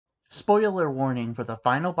Spoiler warning for the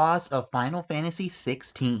final boss of Final Fantasy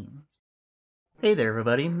XVI. Hey there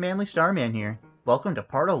everybody, Manly Starman here. Welcome to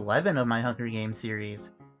part 11 of my Hunger Games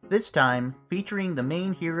series. This time, featuring the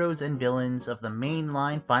main heroes and villains of the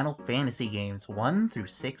mainline Final Fantasy games 1 through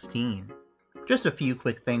 16. Just a few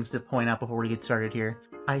quick things to point out before we get started here.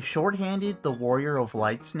 I shorthanded the Warrior of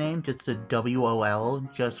Light's name just to WOL,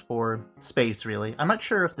 just for space really. I'm not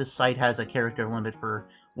sure if this site has a character limit for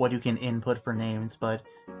what you can input for names, but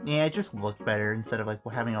yeah, it just looked better instead of like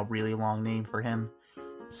having a really long name for him.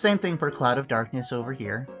 Same thing for Cloud of Darkness over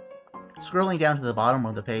here. Scrolling down to the bottom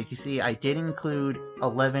of the page, you see I did include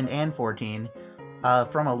 11 and 14.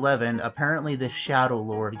 From 11, apparently this Shadow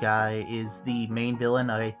Lord guy is the main villain,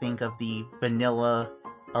 I think, of the vanilla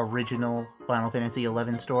original Final Fantasy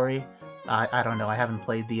XI story. I don't know, I haven't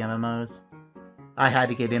played the MMOs. I had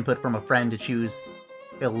to get input from a friend to choose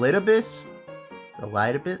Elidibus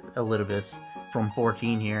from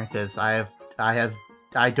 14 here, because I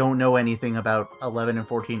don't know anything about 11 and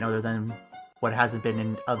 14 other than what hasn't been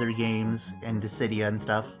in other games and Dissidia and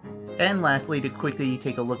stuff. And lastly, to quickly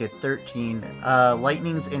take a look at 13,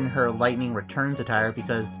 Lightning's in her Lightning Returns attire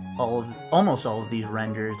because almost all of these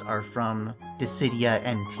renders are from Dissidia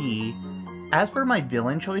NT. As for my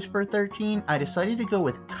villain choice for 13, I decided to go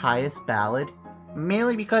with Caius Ballad,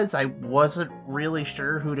 mainly because I wasn't really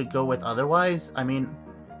sure who to go with otherwise. I mean,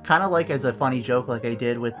 kind of like as a funny joke like I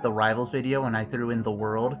did with the Rivals video when I threw in The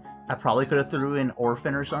World, I probably could have threw in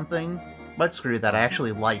Orphan or something, but screw that, I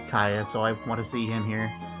actually like Kaya, so I want to see him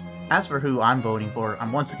here. As for who I'm voting for,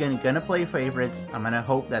 I'm once again gonna play favorites. I'm gonna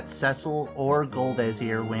hope that Cecil or Golbez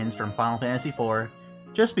here wins from Final Fantasy IV,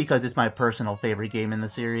 just because it's my personal favorite game in the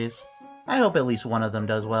series. I hope at least one of them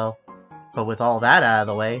does well. But with all that out of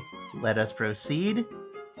the way, let us proceed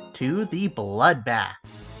to the Bloodbath.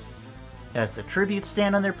 As the tributes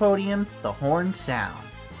stand on their podiums, the horn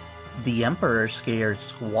sounds. The Emperor scares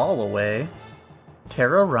Squall away.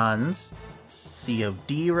 Terra runs.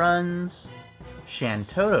 COD runs.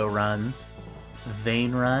 Shantoto runs.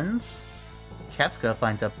 Vayne runs. Kefka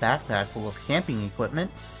finds a backpack full of camping equipment.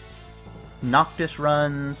 Noctis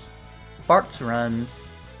runs. Bartz runs.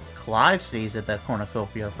 Clive stays at the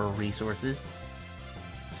cornucopia for resources.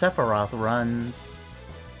 Sephiroth runs.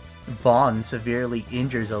 Vaughn severely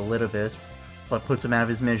injures Elidibus, but puts him out of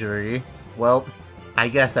his misery. Well, I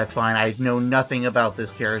guess that's fine. I know nothing about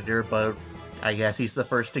this character, but I guess he's the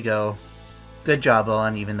first to go. Good job,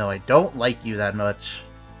 Vaughn, even though I don't like you that much.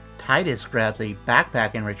 Titus grabs a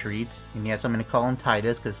backpack and retreats, and yes, I'm gonna call him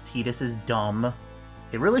Titus, because Titus is dumb.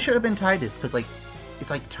 It really should have been Titus, because, like,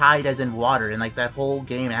 it's like Tide as in water, and, like, that whole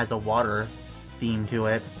game has a water theme to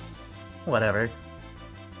it. Whatever.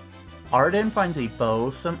 Arden finds a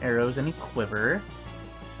bow, some arrows, and a quiver.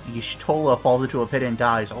 Y'shtola falls into a pit and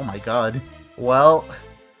dies. Oh my god. Well,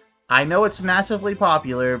 I know it's massively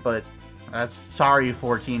popular, but sorry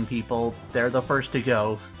 14 people. They're the first to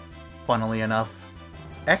go, funnily enough.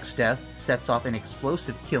 Exdeath sets off an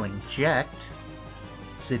explosive killing Jekt.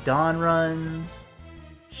 Sidon runs.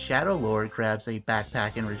 Shadow Lord grabs a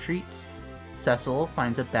backpack and retreats. Cecil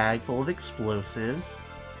finds a bag full of explosives.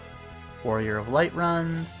 Warrior of Light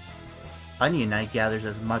runs. Onion Knight gathers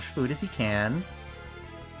as much food as he can.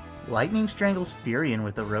 Lightning strangles Furion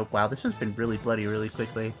with a rope. Wow, this has been really bloody really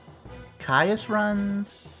quickly. Caius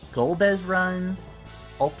runs. Golbez runs.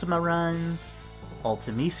 Ultima runs.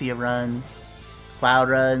 Ultimisia runs. Cloud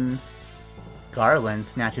runs. Garland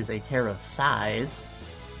snatches a pair of sais.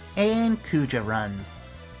 And Kuja runs.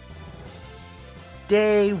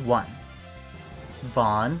 Day 1.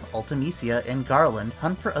 Vaughn, Ultimisia, and Garland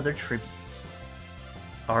hunt for other tributes.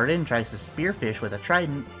 Arden tries to spearfish with a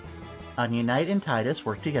trident. Onion Knight and Titus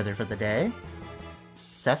work together for the day.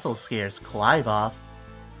 Cecil scares Clive off.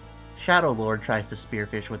 Shadow Lord tries to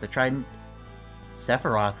spearfish with a trident.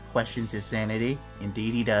 Sephiroth questions his sanity.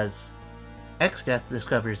 Indeed he does. Exdeath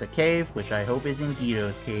discovers a cave, which I hope is in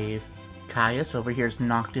Guido's cave. Caius overhears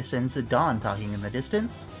Noctis and Zidane talking in the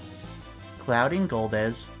distance. Cloud and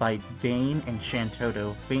Golbez fight Vayne and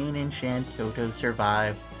Shantoto. Vayne and Shantoto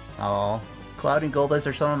survive. Aww. Cloud and Golbez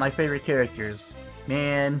are some of my favorite characters.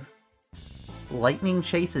 Man. Lightning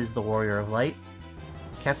chases the Warrior of Light.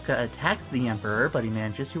 Kefka attacks the Emperor, but he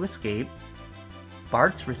manages to escape.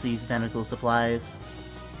 Bartz receives medical supplies.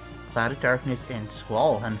 Cloud of Darkness and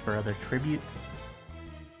Squall hunt for other tributes.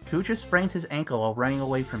 Kuja sprains his ankle while running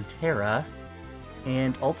away from Terra.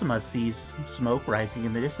 And Ultima sees smoke rising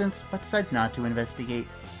in the distance, but decides not to investigate.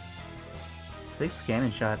 6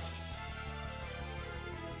 cannon shots.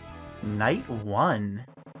 Night 1.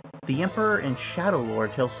 The Emperor and Shadow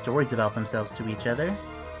Lord tell stories about themselves to each other.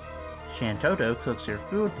 Shantoto cooks her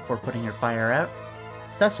food before putting her fire out.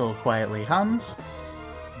 Cecil quietly hums.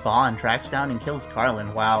 Vaughn tracks down and kills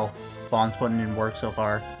Carlin. Wow, Vaughn's putting in work so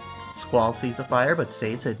far. Squall sees the fire but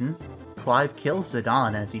stays hidden. Clive kills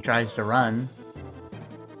Zidane as he tries to run.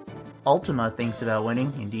 Ultima thinks about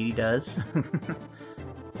winning. Indeed he does.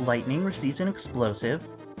 Lightning receives an explosive.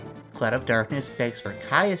 Cloud of Darkness begs for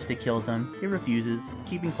Caius to kill them. He refuses,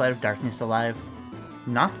 keeping Cloud of Darkness alive.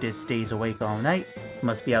 Noctis stays awake all night.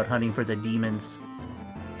 Must be out hunting for the demons.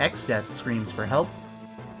 Exdeath screams for help.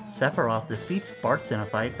 Sephiroth defeats Bartz in a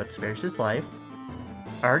fight but spares his life.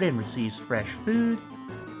 Arden receives fresh food.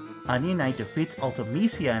 Onion Knight defeats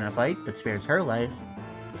Ultimecia in a fight but spares her life.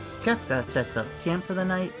 Kefka sets up camp for the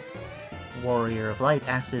night. Warrior of Light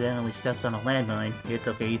accidentally steps on a landmine. It's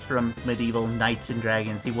okay, he's from medieval Knights and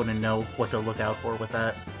Dragons, he wouldn't know what to look out for with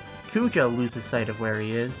that. Kujo loses sight of where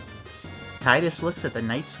he is. Titus looks at the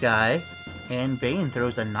night sky, and Vayne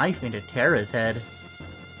throws a knife into Terra's head.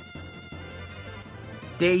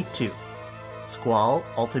 Day 2. Squall,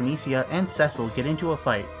 Ultimecia, and Cecil get into a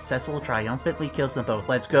fight. Cecil triumphantly kills them both.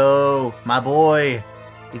 Let's go! My boy!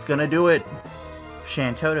 He's gonna do it!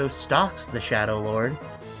 Shantoto stalks the Shadow Lord.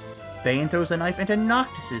 Vayne throws a knife into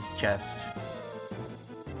Noctis' chest.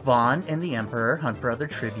 Vaughn and the Emperor hunt for other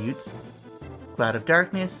tributes. Cloud of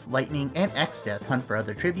Darkness, Lightning, and Exdeath hunt for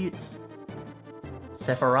other tributes.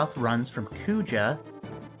 Sephiroth runs from Kuja.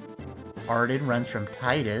 Arden runs from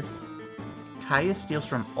Titus. Caius steals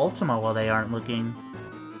from Ultima while they aren't looking.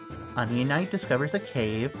 Onion Knight discovers a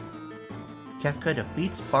cave. Kefka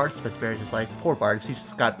defeats Bartz but spares his life. Poor Bartz, he's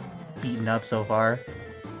just got beaten up so far.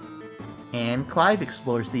 And Clive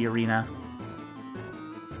explores the arena.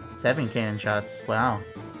 7 cannon shots, wow.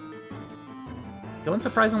 Going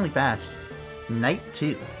surprisingly fast. Night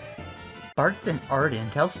 2. Bartz and Arden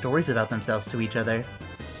tell stories about themselves to each other.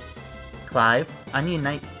 Clive, Onion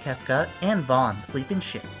Knight, Kefka, and Vaughn sleep in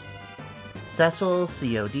ships. Cecil,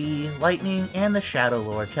 COD, Lightning, and the Shadow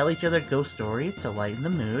Lord tell each other ghost stories to lighten the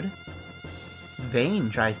mood. Vayne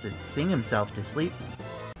tries to sing himself to sleep.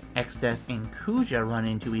 Exdeath and Kuja run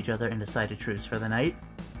into each other and decide a truce for the night.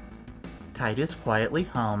 Titus quietly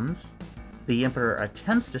hums. The Emperor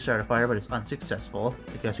attempts to start a fire but is unsuccessful.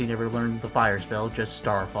 I guess he never learned the fire spell, just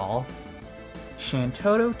Starfall.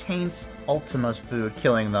 Shantoto taints Ultima's food,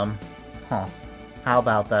 killing them. Huh. How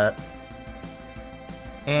about that?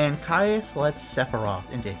 And Caius lets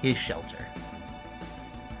Sephiroth into his shelter.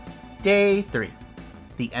 Day 3.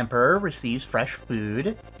 The Emperor receives fresh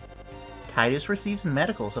food. Titus receives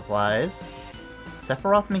medical supplies.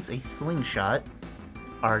 Sephiroth makes a slingshot.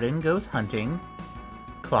 Arden goes hunting.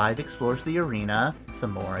 Clive explores the arena.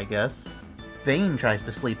 Some more, I guess. Vayne tries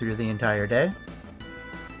to sleep through the entire day.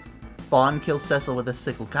 Vaughn kills Cecil with a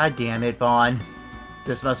sickle. God damn it, Vaughn.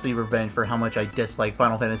 This must be revenge for how much I dislike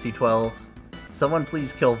Final Fantasy XII. Someone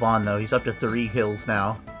please kill Vaughn, though. He's up to 3 kills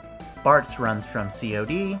now. Bartz runs from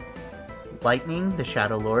COD. Lightning, the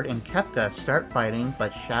Shadow Lord, and Kefka start fighting,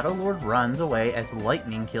 but Shadow Lord runs away as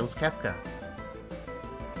Lightning kills Kefka.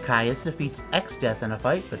 Caius defeats Exdeath in a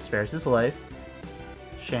fight, but spares his life.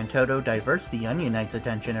 Shantoto diverts the Onion Knight's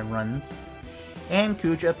attention and runs. And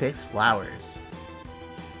Kuja picks flowers.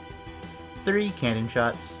 3 cannon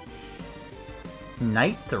shots.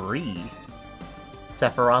 Night 3.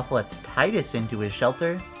 Sephiroth lets Titus into his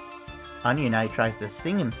shelter. Onion Knight tries to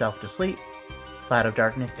sing himself to sleep. Cloud of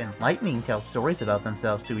Darkness and Lightning tell stories about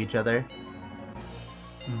themselves to each other.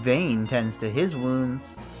 Vayne tends to his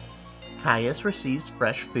wounds. Caius receives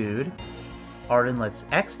fresh food. Arden lets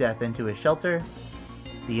Exdeath into his shelter.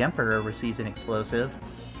 The Emperor receives an explosive.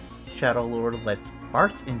 Shadow Lord lets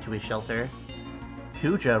Bartz into his shelter.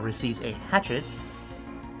 Kuja receives a hatchet.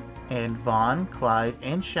 And Vaughn, Clive,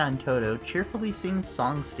 and Shantoto cheerfully sing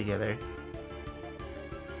songs together.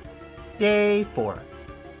 Day 4.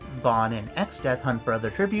 Vaughn and Exdeath hunt for other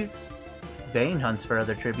tributes. Vayne hunts for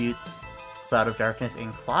other tributes. Cloud of Darkness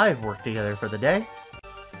and Clive work together for the day.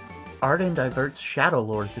 Arden diverts Shadow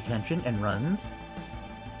Lord's attention and runs.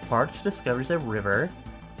 Bartz discovers a river.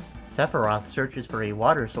 Sephiroth searches for a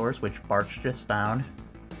water source which Bartz just found.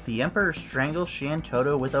 The Emperor strangles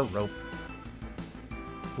Shantoto with a rope.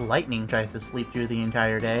 Lightning tries to sleep through the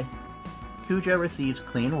entire day. Kuja receives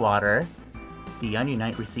clean water. The Onion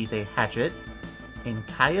Knight receives a hatchet. And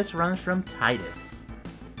Caius runs from Titus.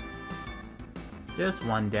 Just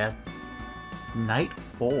 1 death. Night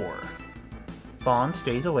 4. Vaughn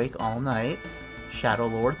stays awake all night. Shadow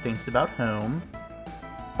Lord thinks about home.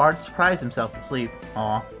 Bartz cries himself to sleep.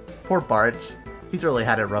 Aw, poor Bartz. He's really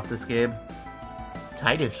had it rough this game.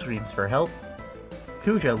 Titus screams for help.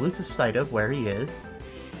 Kuja loses sight of where he is.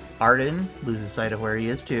 Arden loses sight of where he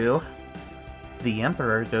is too. The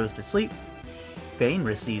Emperor goes to sleep. Vayne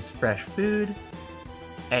receives fresh food.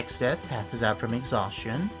 Exdeath passes out from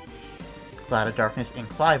exhaustion. Cloud of Darkness and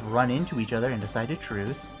Clive run into each other and decide a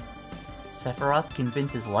truce. Sephiroth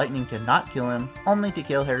convinces Lightning to not kill him, only to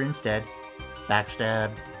kill her instead.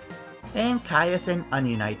 Backstabbed. And Caius and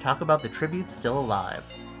Onion Knight talk about the tributes still alive.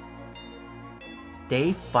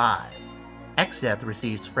 Day 5. Exdeath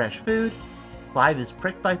receives fresh food. Clive is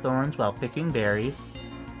pricked by thorns while picking berries.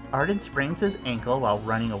 Ardyn sprains his ankle while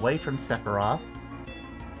running away from Sephiroth.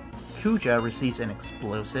 Kuja receives an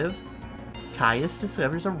explosive. Caius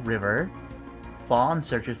discovers a river. Fawn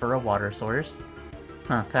searches for a water source.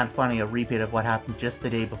 Kind of funny, a repeat of what happened just the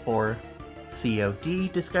day before.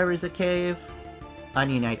 COD discovers a cave.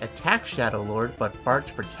 Onion Knight attacks Shadow Lord, but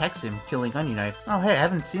Bartz protects him, killing Onion Knight. Oh hey, I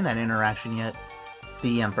haven't seen that interaction yet.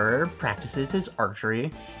 The Emperor practices his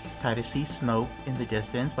archery. Titus sees smoke in the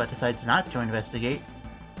distance, but decides not to investigate.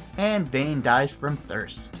 And Bane dies from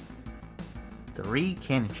thirst. 3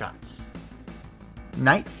 cannon shots.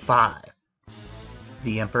 Night 5.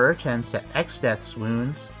 The Emperor tends to Exdeath's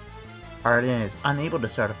wounds. Ardyn is unable to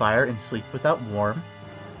start a fire and sleep without warmth.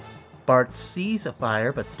 Bart sees a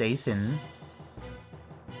fire but stays hidden.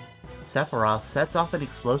 Sephiroth sets off an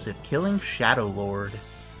explosive, killing Shadow Lord.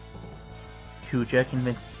 Kuja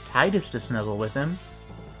convinces Titus to snuggle with him.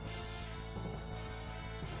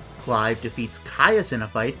 Clive defeats Caius in a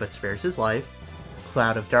fight but spares his life.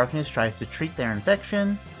 Cloud of Darkness tries to treat their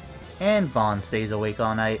infection. And Vaughn stays awake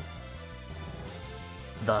all night.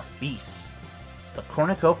 The Feast. The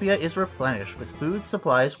cornucopia is replenished with food,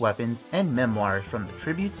 supplies, weapons, and memoirs from the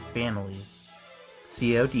tribute's families.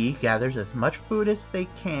 COD gathers as much food as they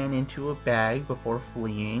can into a bag before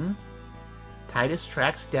fleeing. Titus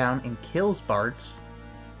tracks down and kills Bartz.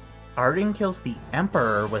 Ardyn kills the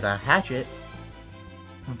Emperor with a hatchet.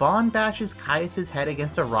 Vaughn bashes Caius' head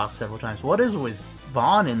against a rock several times. What is with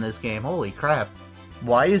Vaughn in this game? Holy crap.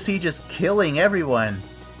 Why is he just killing everyone?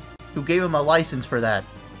 Who gave him a license for that?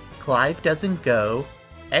 Clive doesn't go,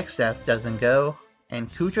 Exdeath doesn't go, and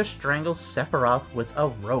Kuja strangles Sephiroth with a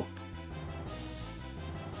rope.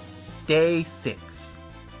 Day 6.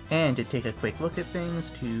 And to take a quick look at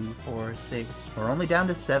things, 2, 4, 6, we're only down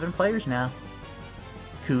to 7 players now.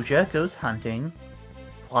 Kuja goes hunting.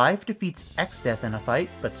 Clive defeats Exdeath in a fight,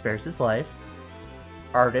 but spares his life.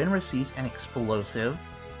 Ardyn receives an explosive.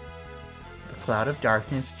 The Cloud of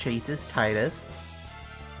Darkness chases Titus.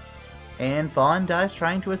 And Vaughn dies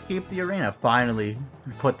trying to escape the arena. Finally,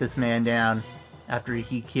 we put this man down after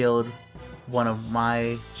he killed one of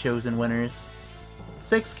my chosen winners.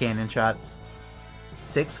 6 cannon shots.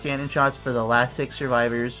 6 cannon shots for the last 6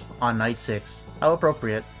 survivors on night 6. How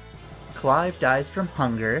appropriate. Clive dies from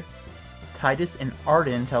hunger. Titus and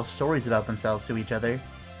Ardyn tell stories about themselves to each other.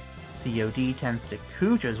 COD tends to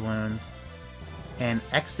Kuja's wounds. And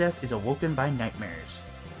Exdeath is awoken by nightmares.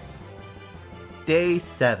 Day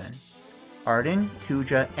 7. Ardyn,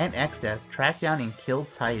 Kuja, and Exdeath track down and kill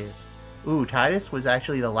Titus. Ooh, Titus was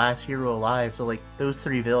actually the last hero alive, so like those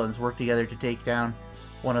 3 villains work together to take down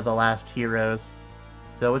one of the last heroes.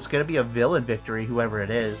 So it's gonna be a villain victory, whoever it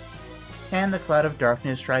is. And the Cloud of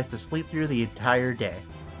Darkness tries to sleep through the entire day.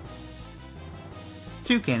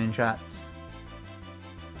 2 cannon shots.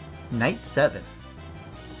 Night 7.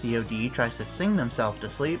 COD tries to sing themselves to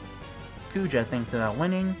sleep. Kuja thinks about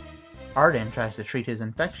winning. Ardyn tries to treat his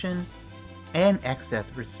infection. And Exdeath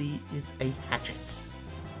receives a hatchet.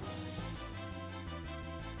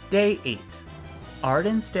 Day 8.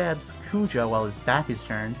 Ardyn stabs Kuja while his back is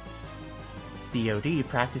turned. COD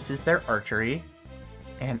practices their archery.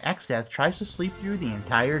 And Exdeath tries to sleep through the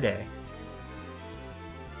entire day.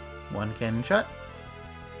 1 cannon shot.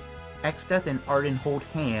 Exdeath and Ardyn hold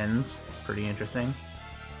hands. Pretty interesting.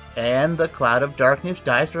 And the Cloud of Darkness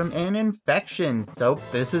dies from an infection. So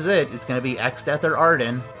this is it. It's going to be Exdeath or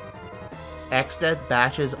Ardyn. Exdeath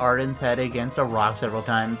bashes Ardyn's head against a rock several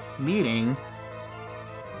times, meaning,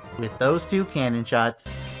 with those 2 cannon shots,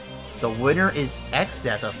 the winner is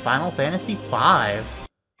Exdeath of Final Fantasy V.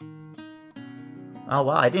 Oh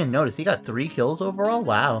wow, I didn't notice. He got 3 kills overall?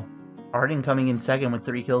 Wow. Ardyn coming in second with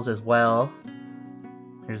 3 kills as well.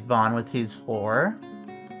 There's Vaughn with his 4.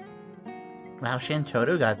 Wow,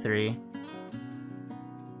 Shantoto got 3.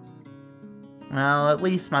 Well, at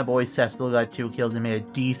least my boy Seth still got 2 kills and made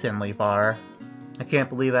it decently far. I can't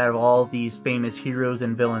believe out of all these famous heroes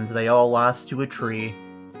and villains, they all lost to a tree.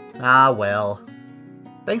 Ah well.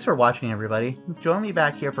 Thanks for watching, everybody. Join me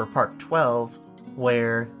back here for part 12,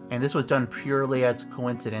 where, and this was done purely as a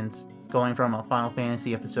coincidence, going from a Final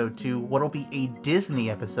Fantasy episode to what'll be a Disney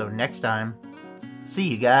episode next time. See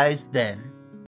you guys then.